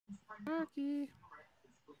Rocky.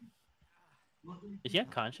 Is he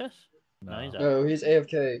unconscious? No, he's out. No, he's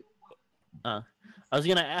AFK. I was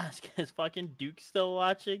gonna ask, is fucking Duke still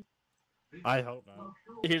watching? I hope not.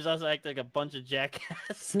 Here's us acting like a bunch of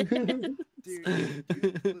jackasses. Dude,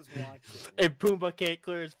 Duke was watching. And Pumba can't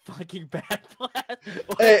clear his fucking back blast.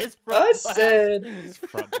 Or Hey, his front I blast. said. His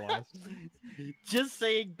front blast. Just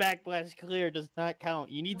saying back blast clear does not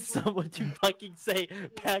count. You need someone to fucking say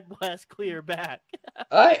back blast clear back.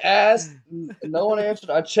 I asked, no one answered.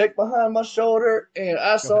 I checked behind my shoulder, and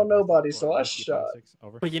I saw ahead, nobody, Rusty. so I Rusty, shot. 56,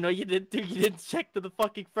 over. But you know you didn't do. You didn't check to the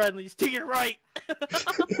fucking friendlies. To your right.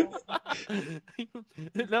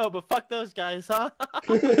 No, but fuck those guys, huh?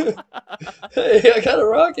 Hey, I got a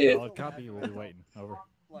rocket. Solid copy. We'll be waiting. Over.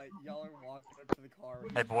 Like, y'all are walking up to the car.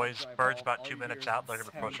 Hey boys, bird's about 2 minutes out. They're gonna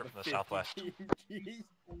approach her from the southwest.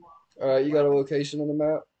 Alright, you got a location on the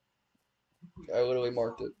map? I literally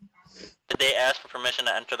marked it. Did they ask for permission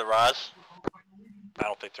to enter the Roz? I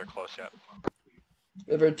don't think they're close yet.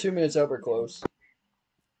 If we're 2 minutes out, we're close.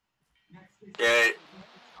 Yeah.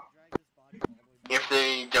 If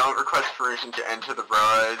they don't request permission to enter the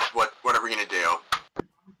Roz, what are we gonna do?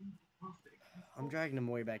 I'm dragging him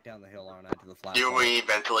way back down the hill, aren't I, to the flat. Do we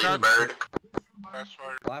ventilate the bird?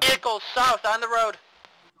 Vehicles south on the road.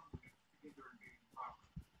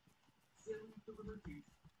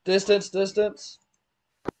 Distance, distance.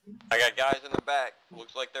 I got guys in the back.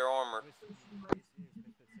 Looks like they're armored.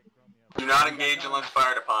 Do not engage unless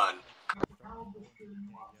fired upon.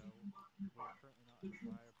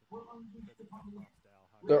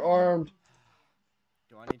 They're armed.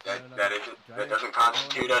 Do I need to That doesn't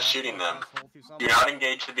constitute us shooting them. Do not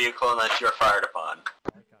engage the vehicle unless you are fired upon.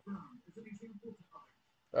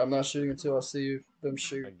 I'm not shooting until I see them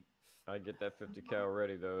shoot. I get that 50 cal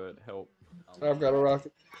ready though. It helped. I've got a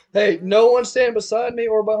rocket. Hey, no one stand beside me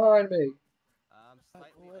or behind me.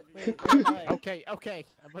 Okay.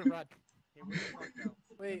 I'm gonna run.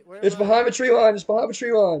 Wait, where It's am I? behind the tree line. It's behind the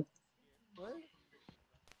tree line.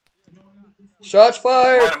 Shots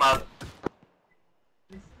fired. Light 'em up.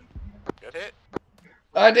 Good hit.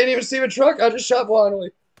 I didn't even see the truck. I just shot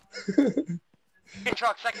blindly. Second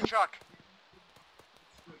truck, second truck.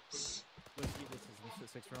 Whiskey, this is Mr.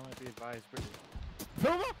 6 Roman. Be advised.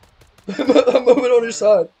 I'm moving on your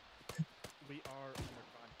side. We are under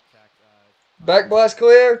contact. Back blast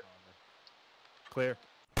clear. Clear.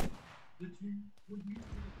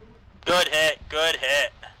 Good hit. Good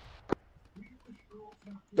hit.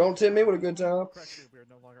 Don't tempt me with a good time. Correction, we are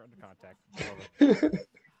no longer under contact. Over.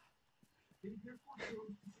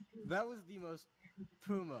 That was the most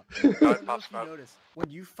Puma. I don't know if you noticed. When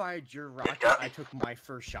you fired your rocket, I took my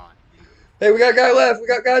first shot. Hey, we got a guy left. We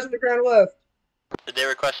got guys on the ground left. Did they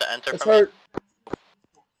request to enter It's from me? hurt.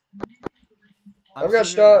 I've got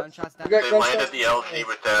shots. We got They landed gunshots. the LZ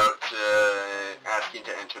without asking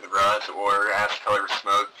to enter the Roz or ask color of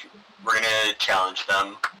smoke. We're gonna challenge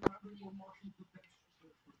them.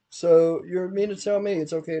 So you mean to tell me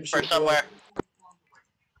it's okay to shoot? Or somewhere.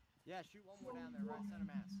 Yeah, shoot one more down there, right center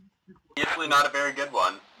mass. Usually not a very good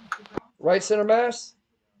one. Right center mass.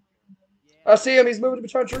 I see him. He's moving to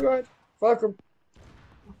between tree line. Fuck him.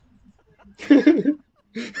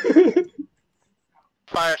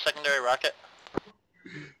 Fire secondary rocket.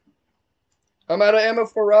 I'm out of ammo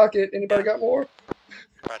for rocket. Anybody got more?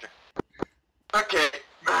 Roger. Okay,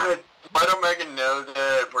 let Omega know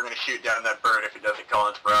that we're gonna shoot down that bird if it doesn't call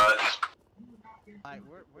into Roz. Alright,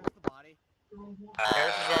 where's the body?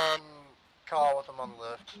 Harris is on call with them on the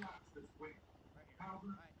lift.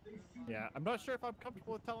 Yeah, I'm not sure if I'm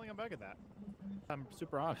comfortable with telling Omega that. I'm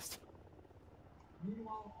super honest.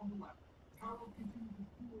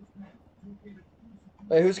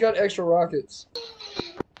 Hey, who's got extra rockets?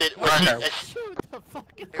 Roger. Shoot the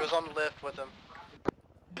fuck. He was on the lift with him.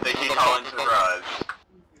 They can call into Roz.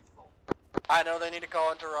 I know they need to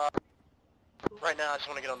call into Rob. Right now, I just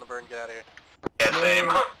want to get on the bird and get out of here. Yeah, same.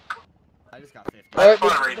 I just got 50. I just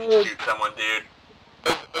want to race and shoot someone, dude.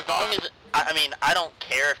 As long as, I mean, I don't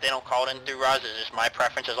care if they don't call it in through Roz, it's just my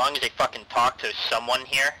preference, as long as they fucking talk to someone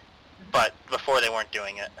here. But before they weren't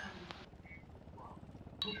doing it.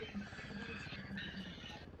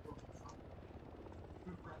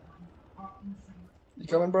 You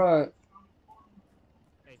coming, Bryant?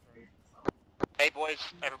 Hey boys,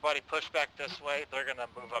 everybody push back this way. They're gonna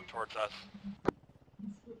move up towards us.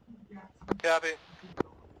 Copy.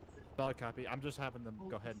 Solid copy. I'm just having them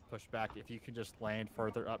go ahead and push back. If you can just land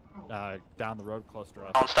further up, down the road close to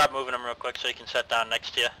us. I'll stop moving them real quick so you can set down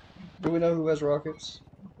next to you. Do we know who has rockets?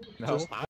 No. Just-